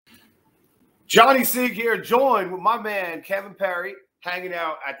Johnny Sieg here, joined with my man Kevin Perry, hanging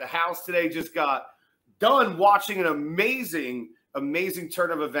out at the house today. Just got done watching an amazing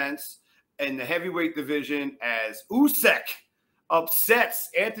turn of events in the heavyweight division as Usyk upsets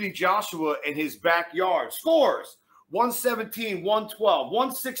Anthony Joshua in his backyard. Scores 117, 112,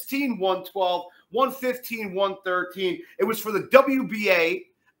 116, 112, 115, 113. It was for the WBA,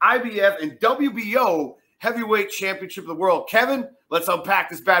 IBF, and WBO heavyweight championship of the world. Kevin, let's unpack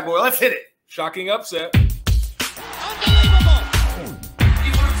this bad boy. Let's hit it. Shocking upset. Unbelievable!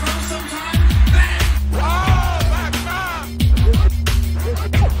 You want to throw sometime? Bang! Oh, my God!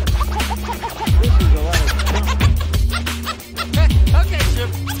 Okay, Chip.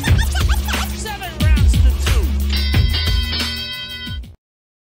 7 rounds to 2.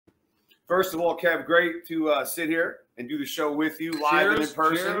 First of all, Kev, great to sit here and do the show with you live and in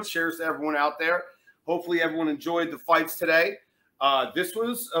person. Cheers to everyone out there. Hopefully everyone enjoyed the fights today. This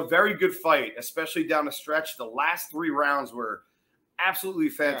was a very good fight, especially down the stretch. The last 3 rounds were absolutely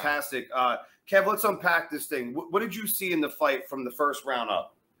fantastic. Kev, let's unpack this thing. What did you see in the fight from the first round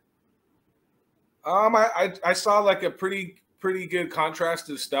up? I saw like a pretty good contrast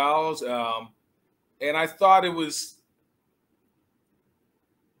of styles, and I thought it was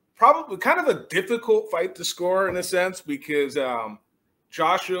probably kind of a difficult fight to score in a sense because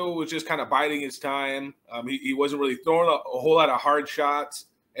Joshua was just kind of biding his time. He wasn't really throwing a whole lot of hard shots.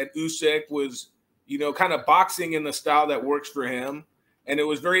 And Usyk was, kind of boxing in the style that works for him. And it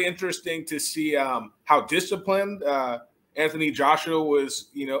was very interesting to see how disciplined Anthony Joshua was,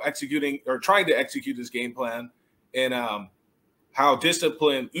 executing or trying to execute his game plan, and how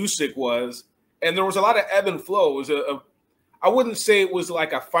disciplined Usyk was. And there was a lot of ebb and flow. It was I wouldn't say it was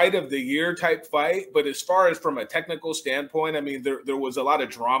like a fight of the year type fight, but as far as from a technical standpoint, I mean, there was a lot of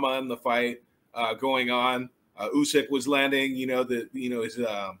drama in the fight going on. Usyk was landing,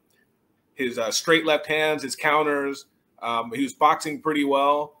 his straight left hands, his counters. He was boxing pretty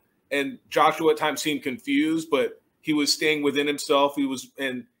well, and Joshua at times seemed confused, but he was staying within himself.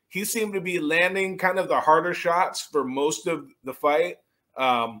 He seemed to be landing kind of the harder shots for most of the fight.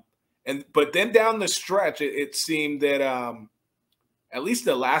 But then down the stretch, it seemed that at least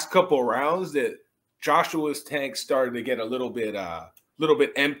the last couple rounds that Joshua's tank started to get a little bit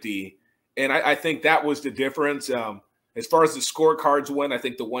empty, and I think that was the difference. As far as the scorecards went, I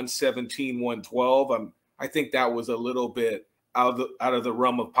think the 117, 112. I think that was a little bit out of the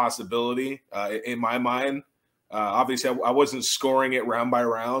realm of possibility in my mind. Obviously, I wasn't scoring it round by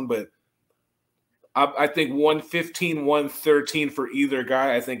round, but I think 115, 113 for either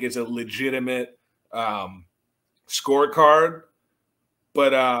guy, I think is a legitimate scorecard.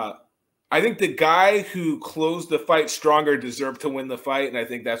 But I think the guy who closed the fight stronger deserved to win the fight, and I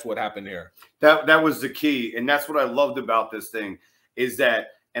think that's what happened here. That was the key, and that's what I loved about this thing is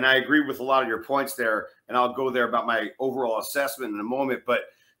that, and I agree with a lot of your points there, and I'll go there about my overall assessment in a moment, but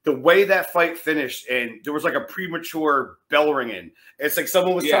the way that fight finished, and there was like a premature bell ringing. It's like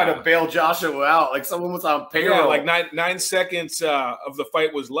someone was trying to bail Joshua out, like someone was on payroll. Yeah, like 9 seconds of the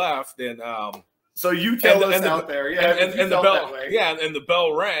fight was left, and so you tell us out there, and the bell, and the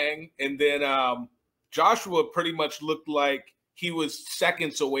bell rang, and then Joshua pretty much looked like he was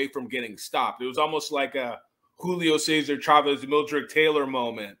seconds away from getting stopped. It was almost like a Julio Cesar Chavez Mildred Taylor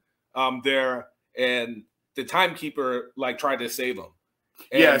moment there, and the timekeeper tried to save him.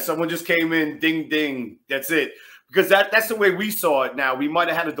 And someone just came in, ding, ding. That's it. Because that's the way we saw it now. We might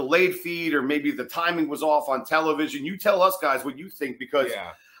have had a delayed feed, or maybe the timing was off on television. You tell us guys what you think, because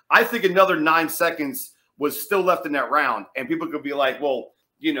I think another 9 seconds was still left in that round. And people could be like, well,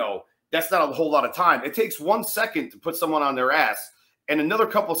 that's not a whole lot of time. It takes 1 second to put someone on their ass. And another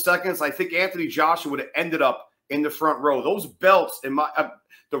couple seconds, I think Anthony Joshua would have ended up in the front row. Those belts,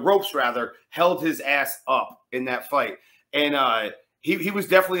 the ropes rather, held his ass up in that fight. And he was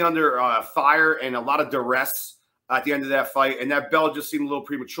definitely under fire and a lot of duress at the end of that fight, and that bell just seemed a little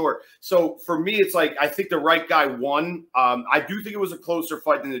premature. So for me, it's like I think the right guy won. I do think it was a closer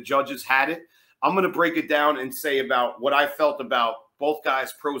fight than the judges had it. I'm going to break it down and say about what I felt about both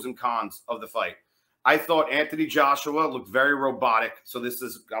guys' pros and cons of the fight. I thought Anthony Joshua looked very robotic. So I'm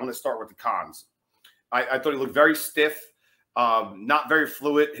going to start with the cons. I thought he looked very stiff, not very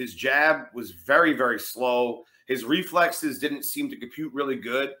fluid. His jab was very, very slow. His reflexes didn't seem to compute really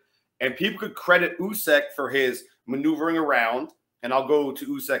good. And people could credit Usyk for his maneuvering around, and I'll go to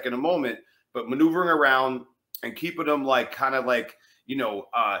Usyk in a moment, but maneuvering around and keeping him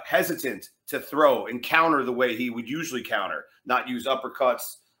hesitant to throw and counter the way he would usually counter, not use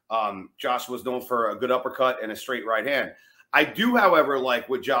uppercuts. Joshua was known for a good uppercut and a straight right hand. I do, however, like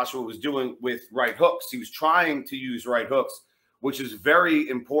what Joshua was doing with right hooks. He was trying to use right hooks which is very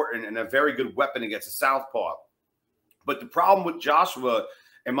important and a very good weapon against a southpaw. But the problem with Joshua,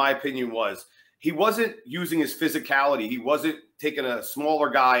 in my opinion, was he wasn't using his physicality. He wasn't taking a smaller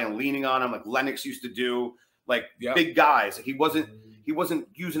guy and leaning on him like Lennox used to do, like big guys. He wasn't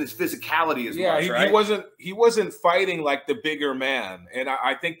using his physicality as much. Right? He wasn't fighting like the bigger man, and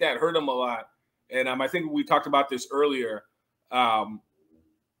I think that hurt him a lot. And I think we talked about this earlier. I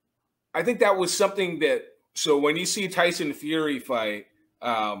think that was something that. So when you see Tyson Fury fight,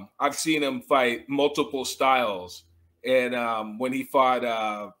 I've seen him fight multiple styles, and when he fought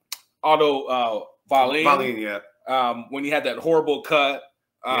Otto Wallin, when he had that horrible cut,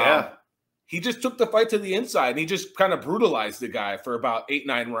 he just took the fight to the inside and he just kind of brutalized the guy for about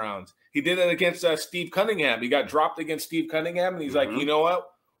 8-9 rounds. He did it against Steve Cunningham. He got dropped against Steve Cunningham, and he's like, you know what?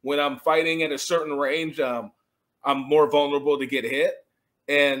 When I'm fighting at a certain range, I'm more vulnerable to get hit.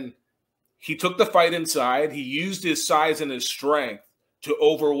 And he took the fight inside. He used his size and his strength to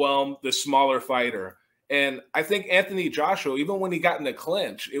overwhelm the smaller fighter. And I think Anthony Joshua, even when he got in the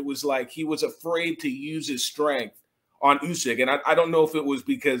clinch, it was like he was afraid to use his strength on Usyk. And I don't know if it was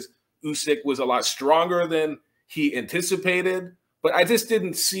because Usyk was a lot stronger than he anticipated, but I just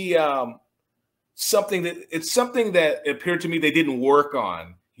didn't see something that appeared to me they didn't work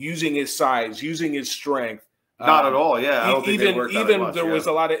on, using his size, using his strength. Not at all, yeah. I don't think they worked on it much, there was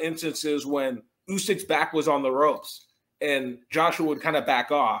a lot of instances when Usyk's back was on the ropes and Joshua would kind of back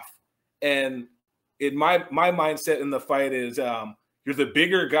off. And in my mindset in the fight is you're the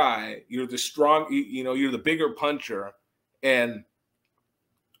bigger guy, you're the strong, you're the bigger puncher. And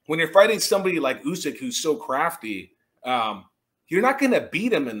when you're fighting somebody like Usyk, who's so crafty, you're not going to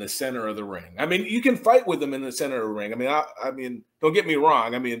beat him in the center of the ring. I mean, you can fight with him in the center of the ring. I mean, don't get me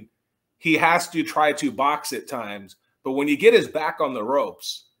wrong. I mean, he has to try to box at times, but when you get his back on the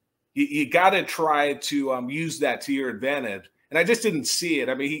ropes, you got to try to use that to your advantage. And I just didn't see it.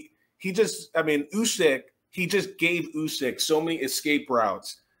 I mean, Usyk, he just gave Usyk so many escape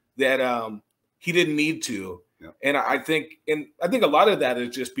routes that he didn't need to. Yeah. And I think a lot of that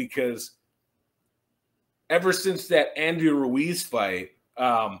is just because ever since that Andy Ruiz fight,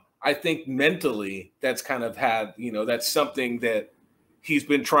 I think mentally that's kind of had, that's something that he's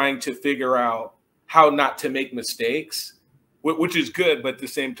been trying to figure out how not to make mistakes, which is good. But at the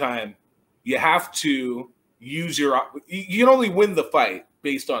same time, you have to use you can only win the fight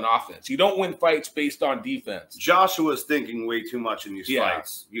based on offense. You don't win fights based on defense. Joshua's thinking way too much in these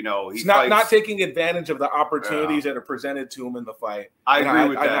fights. He's not taking advantage of the opportunities that are presented to him in the fight. I agree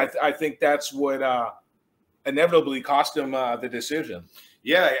with that. I think that's what inevitably cost him the decision.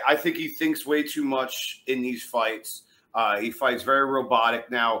 Yeah, I think he thinks way too much in these fights. He fights very robotic.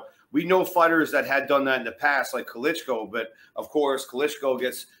 Now, we know fighters that had done that in the past, like Klitschko, but of course, Klitschko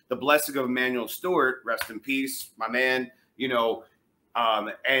gets the blessing of Emmanuel Stewart, rest in peace, my man,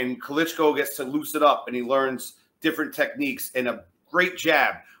 and Klitschko gets to loose it up and he learns different techniques and a great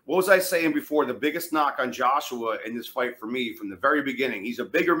jab. What was I saying before? The biggest knock on Joshua in this fight for me from the very beginning, he's a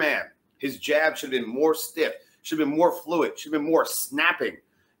bigger man. His jab should have been more stiff, should have been more fluid, should have been more snapping.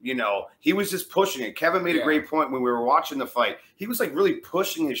 He was just pushing it. Kevin made a great point when we were watching the fight. He was like really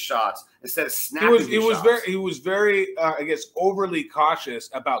pushing his shots instead of snapping his shots. He was very, I guess, overly cautious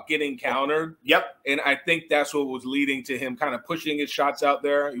about getting countered. Yep. And I think that's what was leading to him kind of pushing his shots out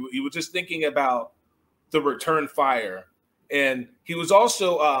there. He was just thinking about the return fire. And he was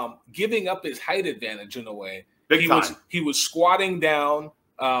also giving up his height advantage in a way. He was squatting down,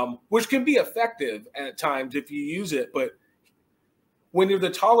 which can be effective at times if you use it, but when you're the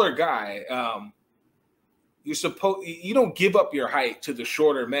taller guy, you don't give up your height to the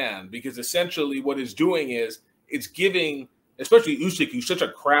shorter man, because essentially what it's doing is it's giving, especially Usyk, who's such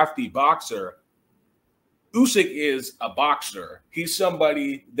a crafty boxer. Usyk is a boxer. He's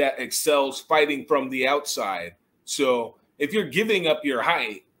somebody that excels fighting from the outside. So if you're giving up your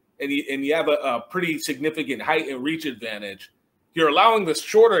height and you have a pretty significant height and reach advantage, you're allowing the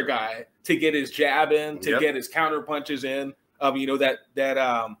shorter guy to get his jab in, to get his counter punches in.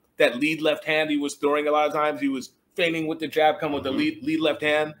 That lead left hand he was throwing a lot of times. He was feigning with the jab, come with the lead left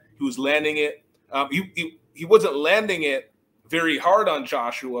hand. He was landing it. He wasn't landing it very hard on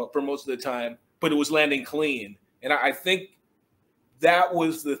Joshua for most of the time, but it was landing clean. And I think that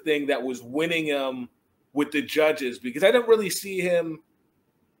was the thing that was winning him with the judges, because I didn't really see him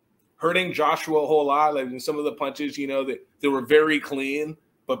hurting Joshua a whole lot. Like in some of the punches, they were very clean,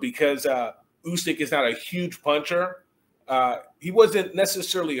 but because Usyk is not a huge puncher, he wasn't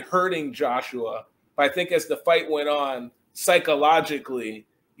necessarily hurting Joshua, but I think as the fight went on, psychologically,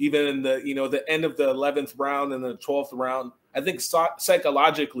 even in the end of the 11th round and the 12th round, I think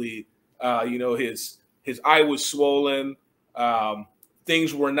psychologically, his eye was swollen.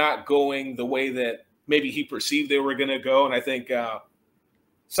 Things were not going the way that maybe he perceived they were going to go, and I think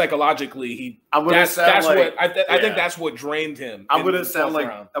psychologically I think that's what drained him. I'm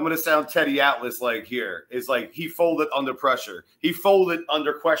gonna sound Teddy Atlas like here. It's like he folded under pressure. He folded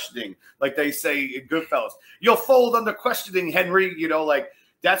under questioning, like they say in Goodfellas. You'll fold under questioning, Henry. You know, like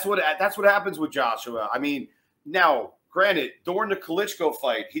that's what happens with Joshua. I mean, now granted, during the Klitschko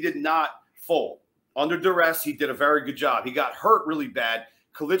fight, he did not fold under duress. He did a very good job. He got hurt really bad.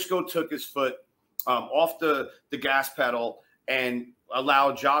 Klitschko took his foot off the gas pedal and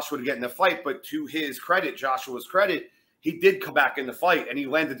allowed Joshua to get in the fight. But to his credit, Joshua's credit, he did come back in the fight and he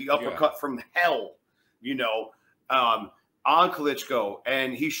landed the uppercut from hell, you know, on Klitschko.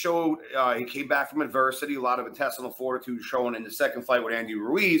 And he showed he came back from adversity, a lot of intestinal fortitude shown in the second fight with Andy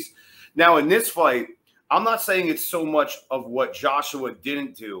Ruiz. Now, in this fight, I'm not saying it's so much of what Joshua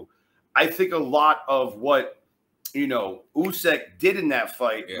didn't do. I think a lot of what, you know, Usyk did in that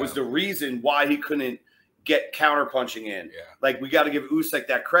fight was the reason why he couldn't get counterpunching in. Like, we got to give Usyk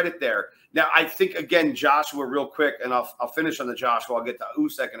that credit there. Now, I think, again, Joshua, real quick, and I'll finish on the Joshua. I'll get to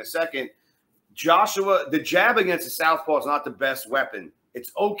Usyk in a second. Joshua, the jab against the southpaw is not the best weapon.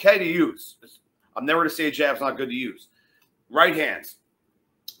 It's okay to use. I'm never to say a jab's not good to use. Right hands.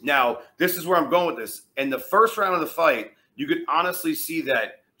 Now, this is where I'm going with this. In the first round of the fight, you could honestly see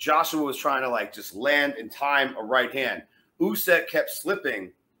that Joshua was trying to, like, just land and time a right hand. Usyk kept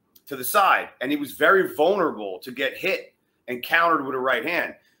slipping to the side, and he was very vulnerable to get hit and countered with a right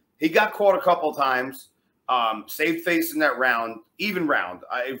hand. He got caught a couple times, saved face in that round, even round,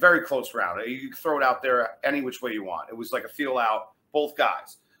 a very close round. You can throw it out there any which way you want. It was like a feel out, both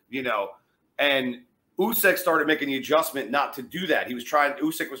guys, you know. And Usyk started making the adjustment not to do that.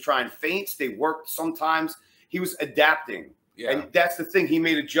 Usyk was trying feints. They worked sometimes. He was adapting. And that's the thing. He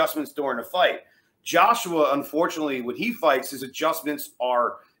made adjustments during the fight. Joshua, unfortunately, when he fights, his adjustments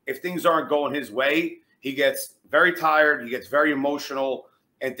are, if things aren't going his way, he gets very tired, he gets very emotional,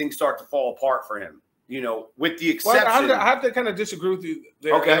 and things start to fall apart for him. You know, with the exception. Well, I have to kind of disagree with you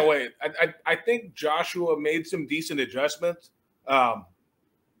there in a way. I think Joshua made some decent adjustments. I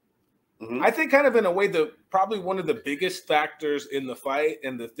think kind of in a way, probably one of the biggest factors in the fight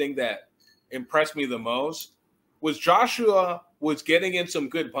and the thing that impressed me the most was Joshua was getting in some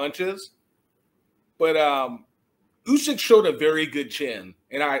good punches, but Usyk showed a very good chin.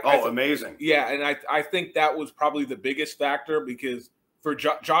 And amazing. Yeah, and I think that was probably the biggest factor because for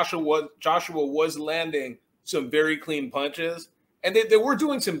Joshua was landing some very clean punches, and they were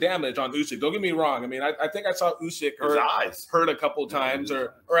doing some damage on Usyk. Don't get me wrong. I mean, I think I saw Usyk hurt a couple times,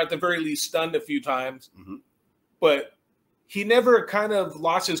 or at the very least stunned a few times, but he never kind of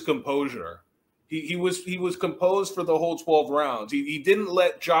lost his composure. He was composed for the whole 12 rounds. He didn't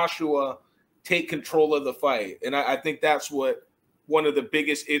let Joshua take control of the fight, and I think that's what one of the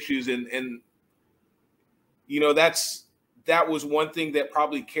biggest issues, and you know that was one thing that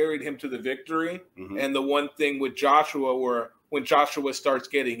probably carried him to the victory. And the one thing with Joshua, where when Joshua starts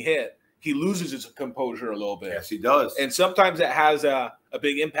getting hit, he loses his composure a little bit. Yes, he does, and sometimes it has a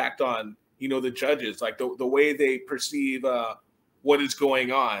big impact on, you know, the judges, like the way they perceive what is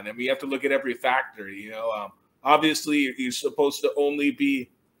going on. I mean, you have to look at every factor. You know, obviously you're supposed to only be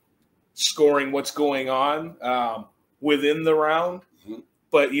scoring what's going on within the round,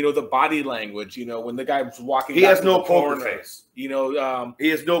 but you know, the body language. You know, when the guy was walking, he has no poker face. You know, he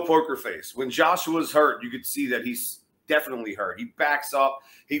has no poker face. When Joshua's hurt, you could see that he's definitely hurt. He backs up,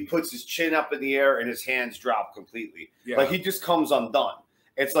 he puts his chin up in the air, and his hands drop completely. Like he just comes undone.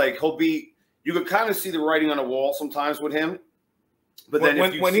 It's like you could kind of see the writing on the wall sometimes with him. But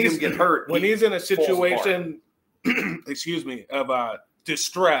then when he's get hurt, when he's in a situation, excuse me, of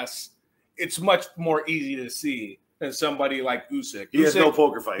distress, it's much more easy to see than somebody like Usyk. He has no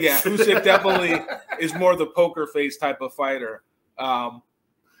poker face. Yeah, Usyk definitely is more the poker face type of fighter.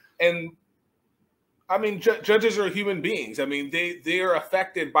 And I mean, judges are human beings. I mean, they are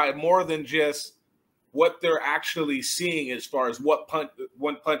affected by more than just what they're actually seeing as far as what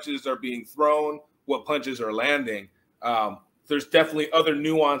punches are being thrown, what punches are landing. There's definitely other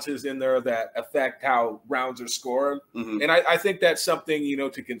nuances in there that affect how rounds are scored. And I think that's something, you know,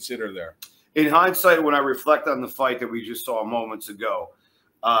 to consider there. In hindsight, when I reflect on the fight that we just saw moments ago,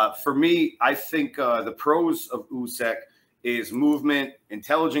 for me, I think the pros of Usyk is movement,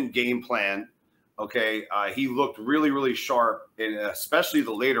 intelligent game plan. Okay, he looked really, really sharp, in especially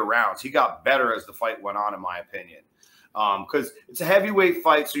the later rounds. He got better as the fight went on, in my opinion. Because it's a heavyweight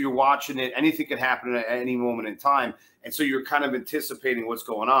fight, so you're watching it. Anything can happen at any moment in time, and so you're kind of anticipating what's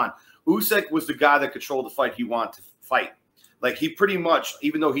going on. Usyk was the guy that controlled the fight he wanted to fight. Like, he pretty much,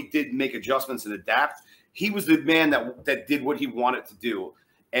 even though he did make adjustments and adapt, he was the man that did what he wanted to do.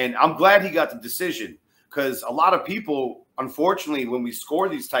 And I'm glad he got the decision, because a lot of people, unfortunately, when we score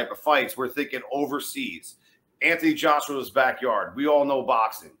these type of fights, we're thinking overseas. Anthony Joshua's backyard. We all know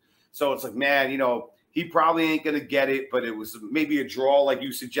boxing. So it's like, man, he probably ain't going to get it, but it was maybe a draw like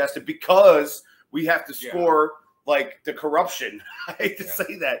you suggested, because we have to score like the corruption. I hate to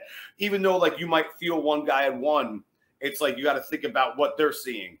say that. Even though like you might feel one guy had won, it's like you got to think about what they're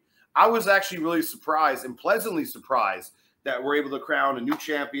seeing. I was actually really surprised and pleasantly surprised that we're able to crown a new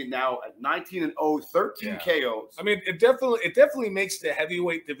champion now at 19-0, 13 KOs. I mean, it definitely makes the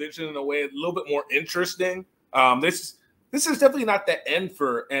heavyweight division in a way a little bit more interesting. This is definitely not the end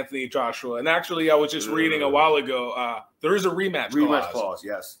for Anthony Joshua. And actually, I was just reading a while ago, there is a rematch clause,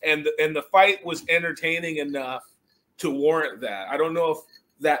 yes. And the fight was entertaining enough to warrant that. I don't know if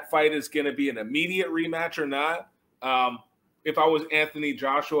that fight is going to be an immediate rematch or not. If I was Anthony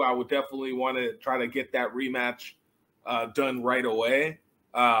Joshua, I would definitely want to try to get that rematch done right away.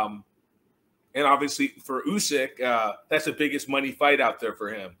 And obviously for Usyk, that's the biggest money fight out there for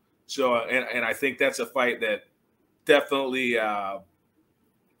him. So, and I think that's a fight that definitely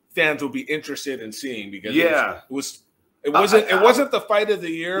fans will be interested in seeing, because it wasn't the fight of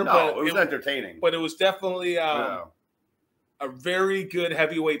the year, but it was entertaining. But it was definitely a very good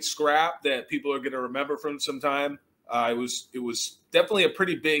heavyweight scrap that people are going to remember from some time. It was definitely a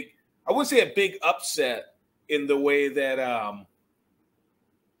pretty big, I wouldn't say a big upset in the way that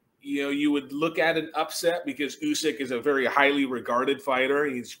you would look at an upset, because Usyk is a very highly regarded fighter.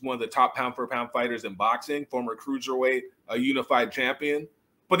 He's one of the top pound-for-pound fighters in boxing, former cruiserweight, a unified champion.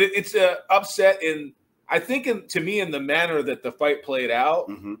 But it's an upset to me, in the manner that the fight played out,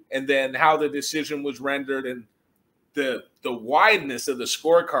 and then how the decision was rendered, and the wideness of the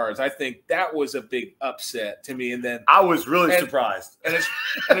scorecards. I think that was a big upset to me. And then I was really surprised, and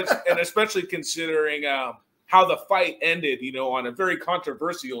especially considering how the fight ended, on a very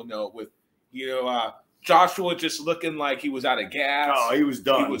controversial note, with, Joshua just looking like he was out of gas. Oh, he was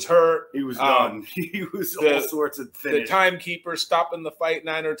done. He was hurt. He was done. He was all sorts of finish. The timekeeper stopping the fight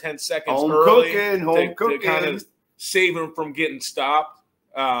 9 or 10 seconds early to kind of save him from getting stopped.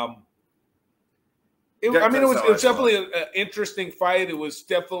 It was definitely an interesting fight. It was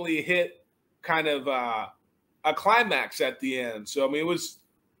definitely hit kind of a climax at the end. So, I mean, it was.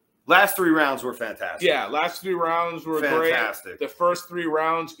 Last 3 rounds were fantastic. Yeah, last 3 rounds were fantastic. Great. The first 3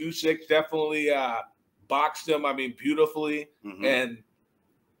 rounds, Usyk definitely boxed him, beautifully. And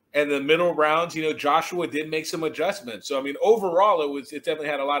the middle rounds, Joshua did make some adjustments. So, I mean, overall, it definitely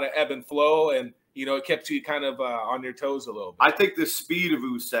had a lot of ebb and flow, and, it kept you kind of on your toes a little bit. I think the speed of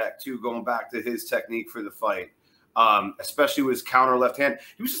Usyk, too, going back to his technique for the fight, especially with his counter left hand,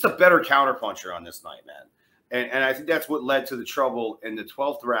 he was just a better counter puncher on this night, man. And I think that's what led to the trouble in the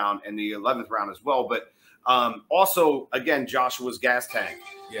 12th round and the 11th round as well. But also, again, Joshua's gas tank.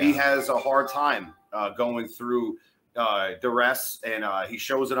 Yeah. He has a hard time going through duress, and he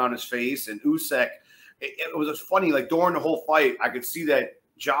shows it on his face. And Usyk, it was funny, like during the whole fight, I could see that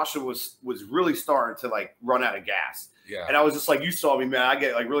Joshua was really starting to like run out of gas. Yeah. And I was just like, you saw me, man. I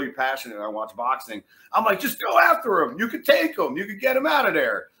get like really passionate when I watch boxing. I'm like, just go after him. You could take him. You could get him out of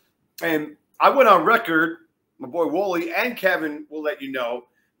there. And I went on record, my boy Wooly and Kevin will let you know,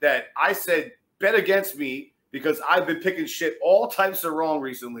 that I said, bet against me, because I've been picking shit all types of wrong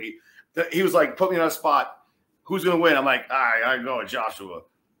recently. He was like, put me on a spot. Who's going to win? I'm like, all right, I go with Joshua.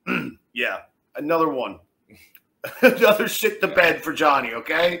 Yeah, another one. Another shit to bed for Johnny,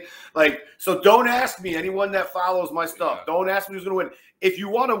 okay? Like, so don't ask me, anyone that follows my stuff, don't ask me who's going to win. If you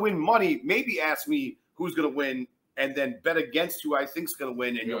want to win money, maybe ask me who's going to win, and then bet against who I think's going to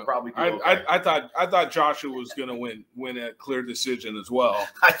win, and you'll probably do okay. I thought Joshua was going to win a clear decision as well.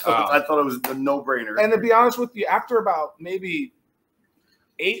 I thought it was a no-brainer. And to be honest with you, after about maybe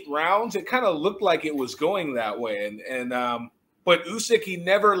 8 rounds, it kind of looked like it was going that way. But Usyk, he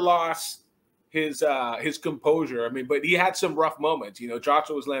never lost his composure. I mean, but he had some rough moments.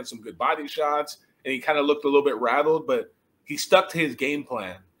 Joshua was landing some good body shots, and he kind of looked a little bit rattled, but he stuck to his game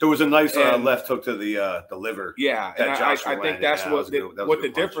plan. There was a nice left hook to the liver. Yeah, and I think that's what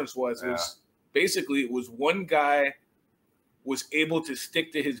the difference was. Was basically it was one guy was able to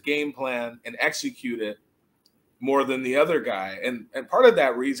stick to his game plan and execute it more than the other guy, and part of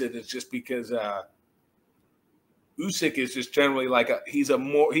that reason is just because Usyk is just generally like he's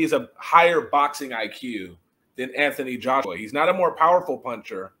a higher boxing IQ than Anthony Joshua. He's not a more powerful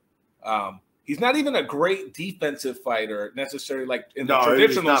puncher. He's not even a great defensive fighter necessarily, like in the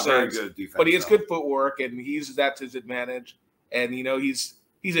traditional sense. But he has good footwork, and he uses that to his advantage. And he's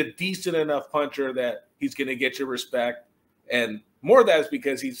a decent enough puncher that he's going to get your respect. And more of that is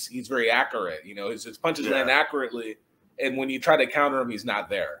because he's very accurate. You know, his punches land accurately, and when you try to counter him, he's not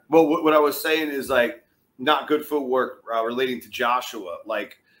there. Well, what I was saying is like not good footwork relating to Joshua.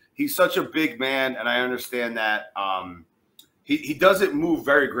 Like he's such a big man, and I understand that. He doesn't move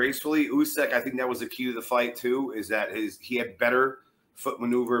very gracefully. Usyk, I think that was the key to the fight too, is that he had better foot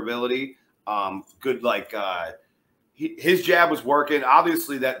maneuverability. Good his jab was working.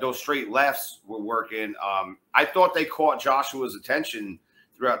 Obviously, those straight lefts were working. I thought they caught Joshua's attention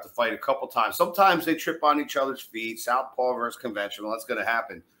throughout the fight a couple times. Sometimes they trip on each other's feet. Southpaw versus conventional. That's going to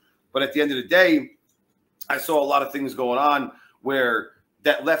happen. But at the end of the day, I saw a lot of things going on where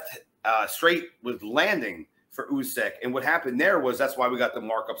that left straight was landing for Usyk. And what happened there was that's why we got the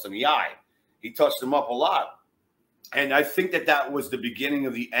markups in the eye. He touched him up a lot. And I think that was the beginning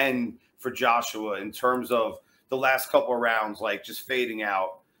of the end for Joshua in terms of the last couple of rounds, like just fading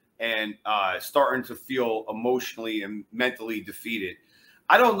out and starting to feel emotionally and mentally defeated.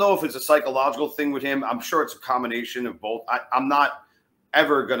 I don't know if it's a psychological thing with him. I'm sure it's a combination of both. I'm not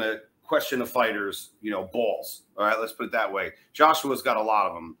ever going to question a fighter's, balls. All right, let's put it that way. Joshua's got a lot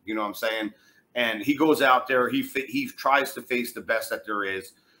of them, you know what I'm saying? And he goes out there, he tries to face the best that there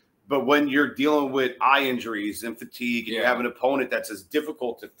is. But when you're dealing with eye injuries and fatigue and you have an opponent that's as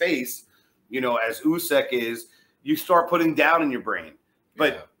difficult to face, as Usyk is, you start putting doubt in your brain.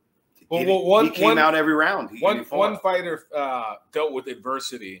 But he came out every round. One fighter dealt with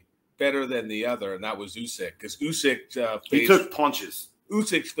adversity better than the other, and that was Usyk. Because Usyk he took punches.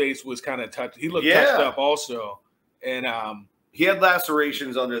 Usyk's face was kind of touched. He looked touched up also. And he had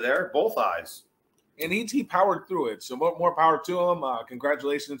lacerations under there, both eyes. And he powered through it. So more power to him.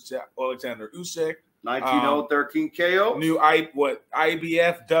 Congratulations to Alexander Usyk. 19-13 KO. New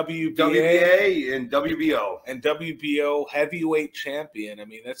IBF, WBA, and WBO. And WBO heavyweight champion. I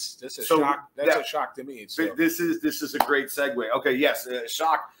mean, that's a shock. That's a shock to me. So. This is a great segue. Okay, yes,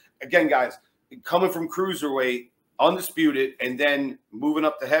 shock. Again, guys, coming from cruiserweight, undisputed, and then moving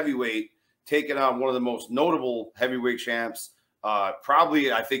up to heavyweight, taking on one of the most notable heavyweight champs,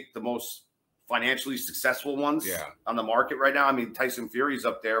 probably, I think, the most financially successful ones on the market right now. I mean, Tyson Fury's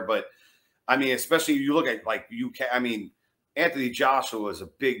up there, but I mean, especially you look at like UK. I mean, Anthony Joshua is a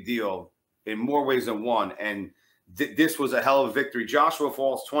big deal in more ways than one, and this was a hell of a victory. Joshua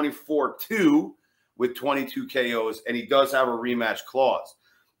falls 24-2 with 22 KOs, and he does have a rematch clause.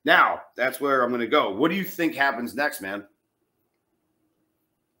 Now, that's where I'm going to go. What do you think happens next, man?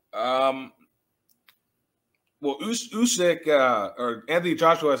 Well, Usyk or Anthony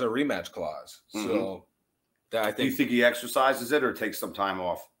Joshua has a rematch clause, so I think. Do you think he exercises it or takes some time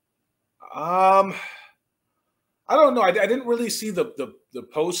off? I don't know. I didn't really see the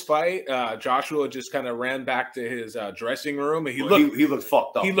post fight. Joshua just kind of ran back to his dressing room, and he looked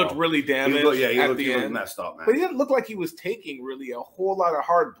fucked up. He looked really damaged. He looked messed up, man. But he didn't look like he was taking really a whole lot of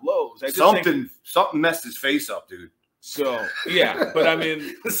hard blows. Something messed his face up, dude. So yeah, but I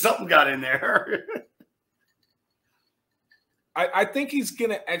mean, something got in there. I think he's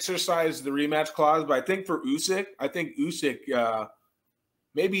going to exercise the rematch clause, but I think for Usyk,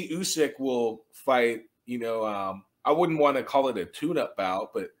 maybe Usyk will fight, I wouldn't want to call it a tune-up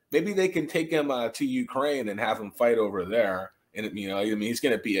bout, but maybe they can take him to Ukraine and have him fight over there. And, he's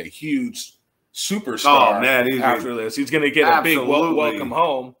going to be a huge superstar after this. He's going to get a big welcome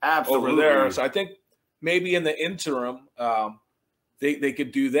home over there. So I think maybe in the interim, they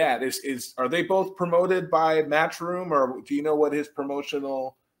could do that. Are they both promoted by Matchroom, or do you know what his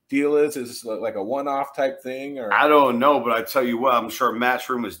promotional deal is? Is this like a one-off type thing? Or I don't know, but I tell you what, I'm sure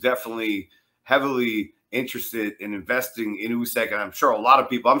Matchroom is definitely heavily interested in investing in Usyk, and I'm sure a lot of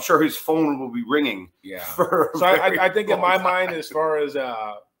people. I'm sure his phone will be ringing. Yeah. So I think in my mind, as far as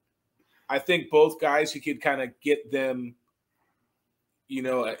I think both guys, you could kind of get them,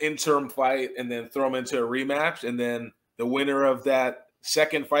 an interim fight, and then throw them into a rematch, and then the winner of that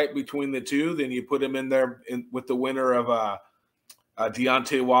second fight between the two, then you put him in there with the winner of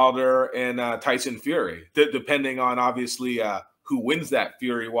Deontay Wilder and Tyson Fury, depending on obviously who wins that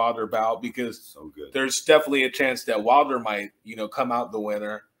Fury Wilder bout, because there's definitely a chance that Wilder might, come out the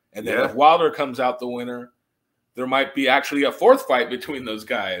winner. And then if Wilder comes out the winner, there might be actually a fourth fight between those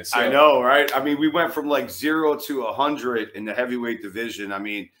guys. So. I know, right? I mean, we went from like 0 to 100 in the heavyweight division. I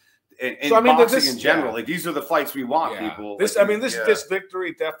mean, boxing in general, like these are the fights we want, people. This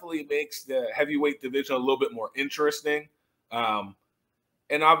victory definitely makes the heavyweight division a little bit more interesting.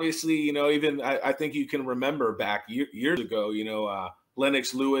 And obviously, even I think you can remember back years ago,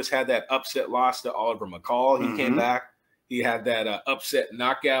 Lennox Lewis had that upset loss to Oliver McCall. He came back. He had that upset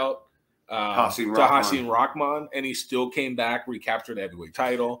knockout Hasim Rahman, and he still came back, recaptured the heavyweight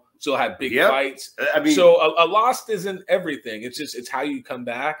title, still had big fights. I mean, so a loss isn't everything. It's how you come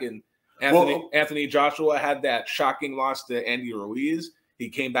back. And Anthony Joshua had that shocking loss to Andy Ruiz. He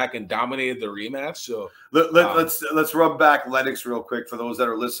came back and dominated the rematch. So let's rub back Lennox real quick for those that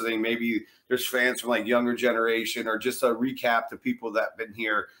are listening. Maybe there's fans from like younger generation, or just a recap to people that have been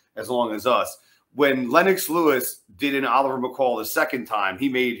here as long as us. When Lennox Lewis did an Oliver McCall the second time, he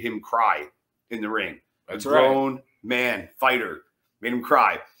made him cry in the ring. That's a grown man fighter made him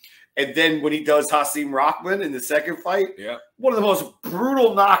cry. And then when he does Hasim Rahman in the second fight, one of the most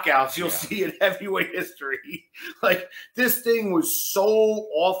brutal knockouts you'll see in heavyweight history. Like, this thing was so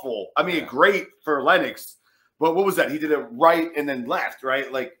awful. I mean, great for Lennox, but what was that? He did it right and then left,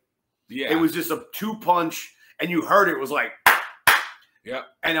 right? Like, it was just a 2-punch, and you heard it was like,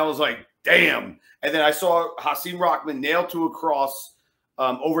 and I was like, damn. And then I saw Hasim Rahman nailed to a cross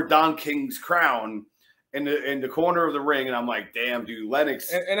over Don King's crown in the corner of the ring, and I'm like, damn, dude,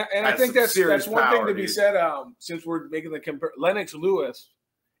 Lennox. And I think that's one thing to be said. Since we're making the Lennox Lewis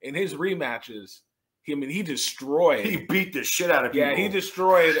in his rematches, he destroyed. He beat the shit out of people. Yeah, he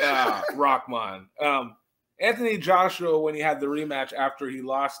destroyed Rahman. Anthony Joshua, when he had the rematch after he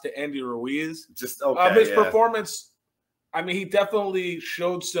lost to Andy Ruiz, his performance. I mean, he definitely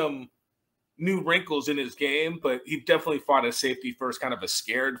showed some new wrinkles in his game, but he definitely fought a safety first, kind of a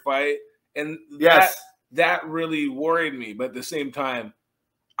scared fight, and that really worried me. But at the same time,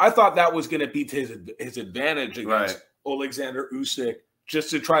 I thought that was going to be to his advantage against Alexander Usyk, just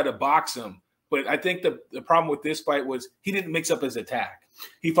to try to box him. But I think the problem with this fight was he didn't mix up his attack.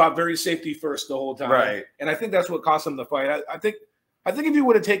 He fought very safety first the whole time. Right. And I think that's what cost him the fight. I think if he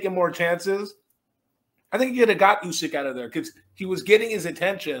would have taken more chances, I think he could have got Usyk out of there, because he was getting his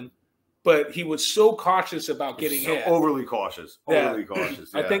attention, but he was so cautious about getting hit. Overly cautious. Overly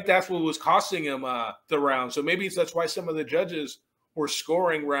cautious. I think that's what was costing him the round. So maybe that's why some of the judges were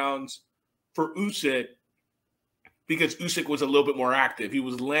scoring rounds for Usyk, because Usyk was a little bit more active. He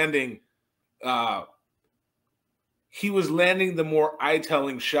was landing the more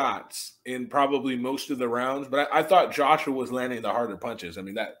eye-telling shots in probably most of the rounds. But I thought Joshua was landing the harder punches. I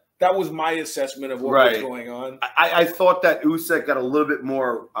mean, that was my assessment of what was going on. I thought that Usyk got a little bit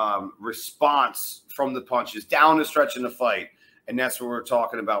more response from the punches down the stretch in the fight. And that's what we're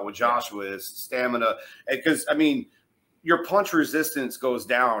talking about with Joshua is stamina. Because, I mean, your punch resistance goes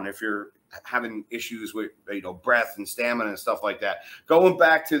down if you're having issues with, breath and stamina and stuff like that. Going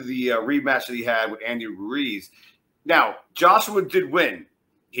back to the rematch that he had with Andy Ruiz. Now, Joshua did win.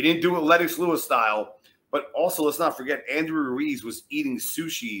 He didn't do it Lennox Lewis style. But also, let's not forget, Andrew Ruiz was eating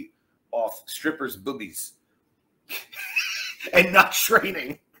sushi off strippers' boobies and not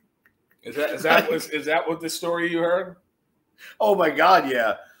training. Is that what the story you heard? Oh my God,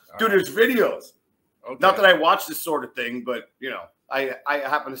 yeah, dude. There's videos. Okay. Not that I watch this sort of thing, but I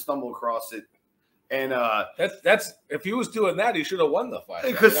happen to stumble across it, and that's if he was doing that, he should have won the fight.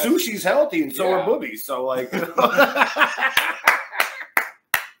 Because sushi's healthy and so are boobies. So like, but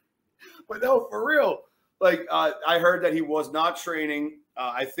no, for real. Like, I heard that he was not training.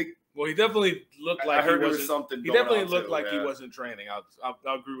 I think. Well, he definitely looked like I heard there was something. He definitely looked like he wasn't training. I'll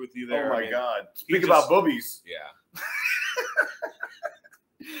agree with you there. Oh my God! Speak about boobies. Yeah.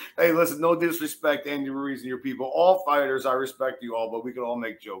 Hey, listen. No disrespect, Andy Ruiz and your people. All fighters, I respect you all, but we can all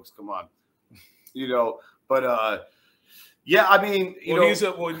make jokes. Come on, But yeah, I mean, your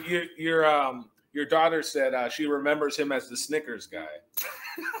daughter said she remembers him as the Snickers guy.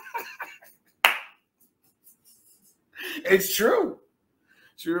 It's true.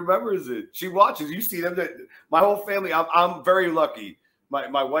 She remembers it. She watches. You see them. My whole family. I'm very lucky.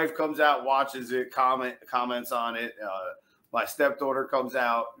 My wife comes out, watches it, comments on it. My stepdaughter comes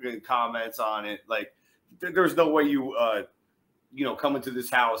out and comments on it. Like, there's no way you come into this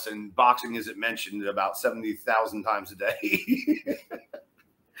house and boxing isn't mentioned about 70,000 times a day.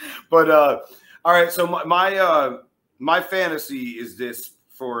 But all right. So my fantasy is this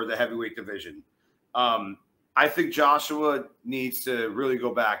for the heavyweight division. I think Joshua needs to really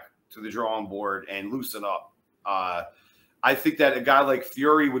go back to the drawing board and loosen up. I think that a guy like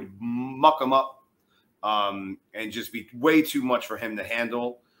Fury would muck him up and just be way too much for him to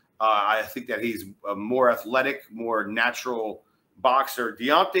handle. I think that he's a more athletic, more natural boxer.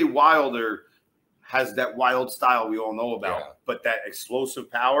 Deontay Wilder has that wild style we all know about, but that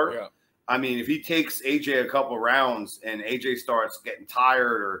explosive power. Yeah. I mean, if he takes AJ a couple rounds and AJ starts getting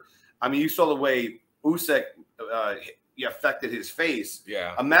tired, you saw the way Usyk affected his face.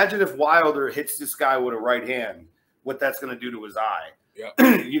 Yeah. Imagine if Wilder hits this guy with a right hand, what that's going to do to his eye. Yeah.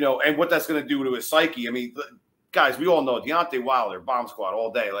 And what that's going to do to his psyche. I mean, guys, we all know Deontay Wilder, bomb squad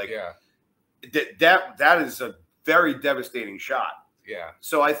all day. Like, that is a very devastating shot. Yeah.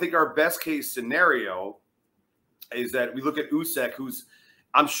 So I think our best case scenario is that we look at Usyk, who's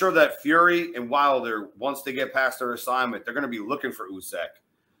I'm sure that Fury and Wilder, once they get past their assignment, they're going to be looking for Usyk.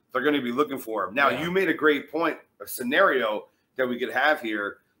 They're going to be looking for him. Now, you made a great point. A scenario that we could have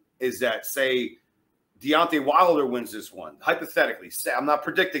here is that, say, Deontay Wilder wins this one. Hypothetically, say, I'm not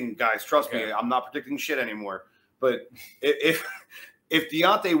predicting, guys. Trust me, I'm not predicting shit anymore. But if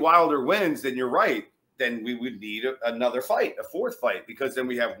Deontay Wilder wins, then you're right. Then we would need another fight, a fourth fight, because then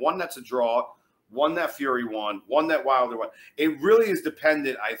we have one that's a draw, one that Fury won, one that Wilder won. It really is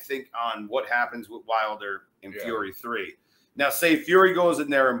dependent, I think, on what happens with Wilder in Fury 3. Now, say Fury goes in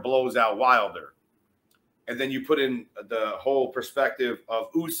there and blows out Wilder, and then you put in the whole perspective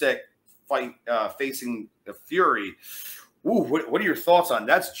of Usyk facing the Fury. Ooh, what are your thoughts on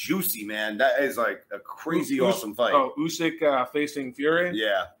that's juicy, man? That is like a crazy awesome fight. Oh, Usyk facing Fury?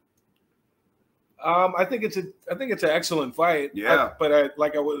 Yeah. I think it's an excellent fight. Yeah.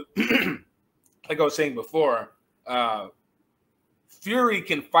 Like I was saying before, Fury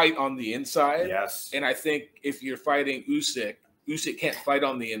can fight on the inside. Yes. And I think if you're fighting Usyk can't fight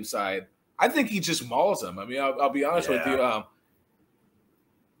on the inside. I think he just mauls him. I mean, I'll be honest with you.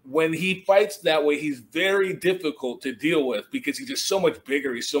 When he fights that way, he's very difficult to deal with because he's just so much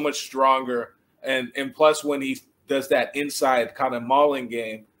bigger. He's so much stronger. And plus, when he does that inside kind of mauling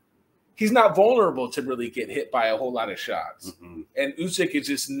game, he's not vulnerable to really get hit by a whole lot of shots. Mm-hmm. And Usyk is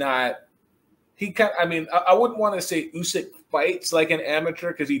just not – I wouldn't want to say Usyk fights like an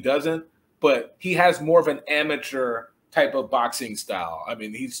amateur because he doesn't, but he has more of an amateur type of boxing style. I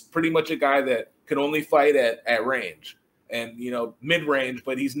mean, he's pretty much a guy that can only fight at range. And, mid-range,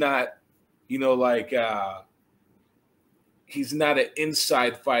 but he's not, he's not an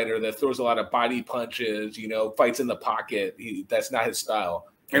inside fighter that throws a lot of body punches, fights in the pocket. That's not his style.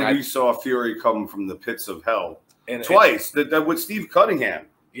 And we saw Fury come from the pits of hell twice. That with Steve Cunningham.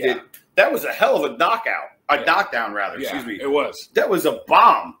 Yeah. That was a hell of a knockout. Knockdown, rather. Yeah, excuse me. It was. That was a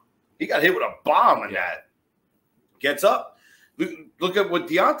bomb. He got hit with a bomb in that. Gets up. Look at what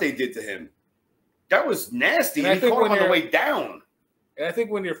Deontay did to him. That was nasty. And he caught him on the way down. And I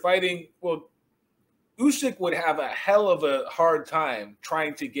think when you're fighting, Usyk would have a hell of a hard time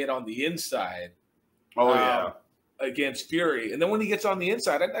trying to get on the inside. Against Fury. And then when he gets on the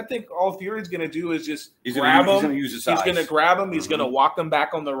inside, I think all Fury's going to do is just grab him. He's going to use his size. He's going to grab him. He's going to walk him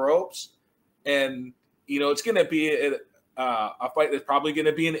back on the ropes. And, it's going to be a fight that's probably going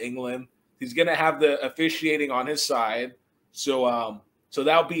to be in England. He's going to have the officiating on his side. So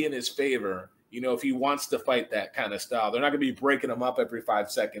that'll be in his favor. If he wants to fight that kind of style, they're not going to be breaking him up every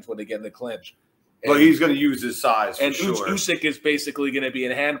 5 seconds when they get in the clinch. But he's going to use his size for sure. Usyk is basically going to be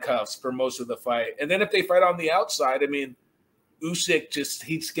in handcuffs for most of the fight. And then if they fight on the outside, I mean, Usyk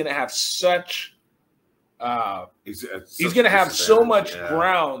he's going to have such he's going to have so much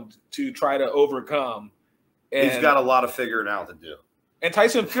ground to try to overcome. And he's got a lot of figuring out to do. And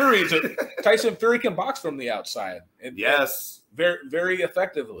Tyson Fury can box from the outside. And very, very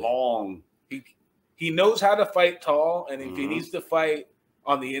effectively. Long. He knows how to fight tall, and if he needs to fight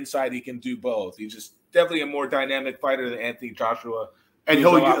on the inside, he can do both. He's just definitely a more dynamic fighter than Anthony Joshua. And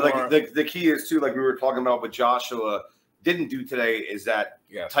he'll the key is too, like we were talking about with Joshua didn't do today, is that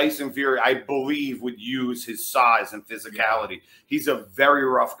Tyson Fury, I believe, would use his size and physicality. Yeah. He's a very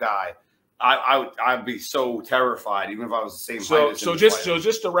rough guy. I'd be so terrified, even if I was the same height as him. So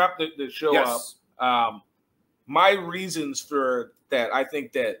just to wrap the show up, my reasons for that, I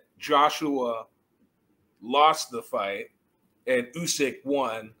think that Joshua lost the fight and Usyk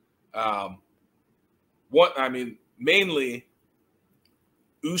won. Mainly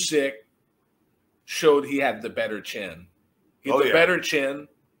Usyk showed he had the better chin. He had the better chin.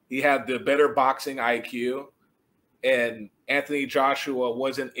 He had the better boxing IQ. And Anthony Joshua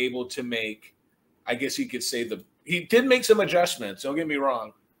wasn't able to make, I guess you could say he did make some adjustments. Don't get me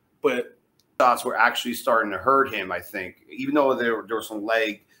wrong, but shots were actually starting to hurt him. I think, even though there were some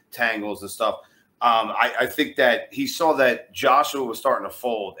leg tangles and stuff. I think that he saw that Joshua was starting to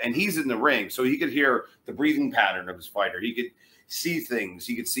fold, and he's in the ring, so he could hear the breathing pattern of his fighter. He could see things.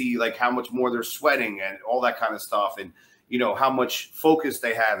 He could see like how much more they're sweating and all that kind of stuff, and how much focus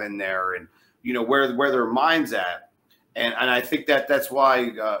they have in there, and where their mind's at. And I think that's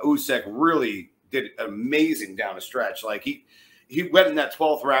why Usyk really did amazing down the stretch. Like he went in that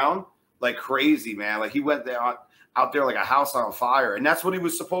 12th round like crazy, man. Like he went there out there like a house on fire, and that's what he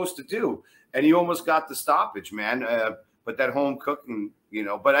was supposed to do. And he almost got the stoppage, man. But that home cooking,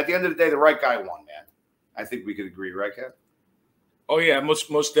 But at the end of the day, the right guy won, man. I think we could agree, right, Ken? Oh yeah,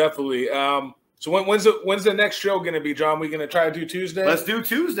 most definitely. So when's the next show going to be, John? We going to try to do Tuesday? Let's do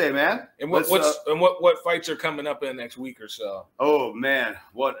Tuesday, man. And what fights are coming up in the next week or so? Oh man,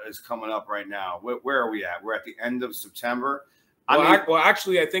 what is coming up right now? Where are we at? We're at the end of September.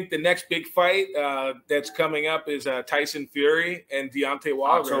 Actually, I think the next big fight that's coming up is Tyson Fury and Deontay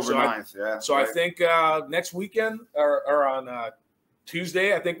Wilder. October 9th, So right. I think next weekend or on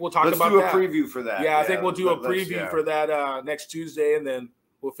Tuesday, I think we'll talk about that. Let's do a preview for that. Yeah, I think we'll do a preview for that next Tuesday, and then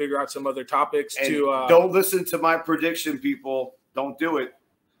we'll figure out some other topics and to. Don't listen to my prediction, people. Don't do it.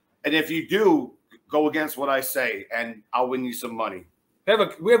 And if you do, go against what I say, and I'll win you some money.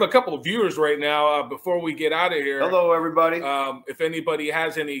 We have a couple of viewers right now. Before we get out of here, hello everybody. If anybody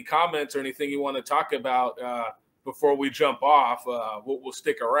has any comments or anything you want to talk about before we jump off, we'll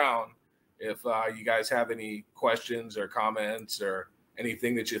stick around. If you guys have any questions or comments or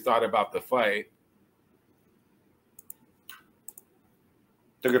anything that you thought about the fight,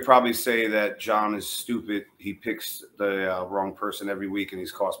 they could probably say that John is stupid. He picks the wrong person every week, and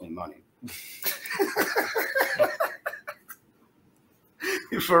he's cost me money.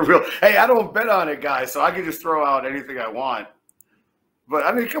 For real. Hey, I don't bet on it, guys, so I can just throw out anything I want. But,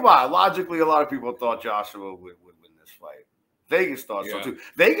 I mean, come on. Logically, a lot of people thought Joshua would win this fight. Vegas thought so, too.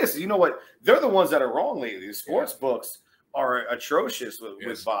 Vegas, you know what? They're the ones that are wrong lately. The sports books are atrocious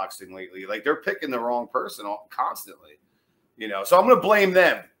with boxing lately. Like, they're picking the wrong person constantly. You know, so I'm going to blame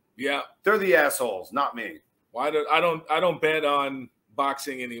them. Yeah. They're the assholes, not me. Well, I don't bet on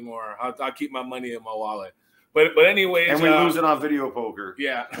boxing anymore. I'll keep my money in my wallet. But anyways, and we lose it on video poker.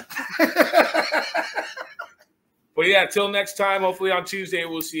 Yeah. But yeah, till next time. Hopefully on Tuesday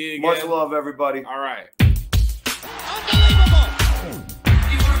we'll see you again. Much love, everybody. All right.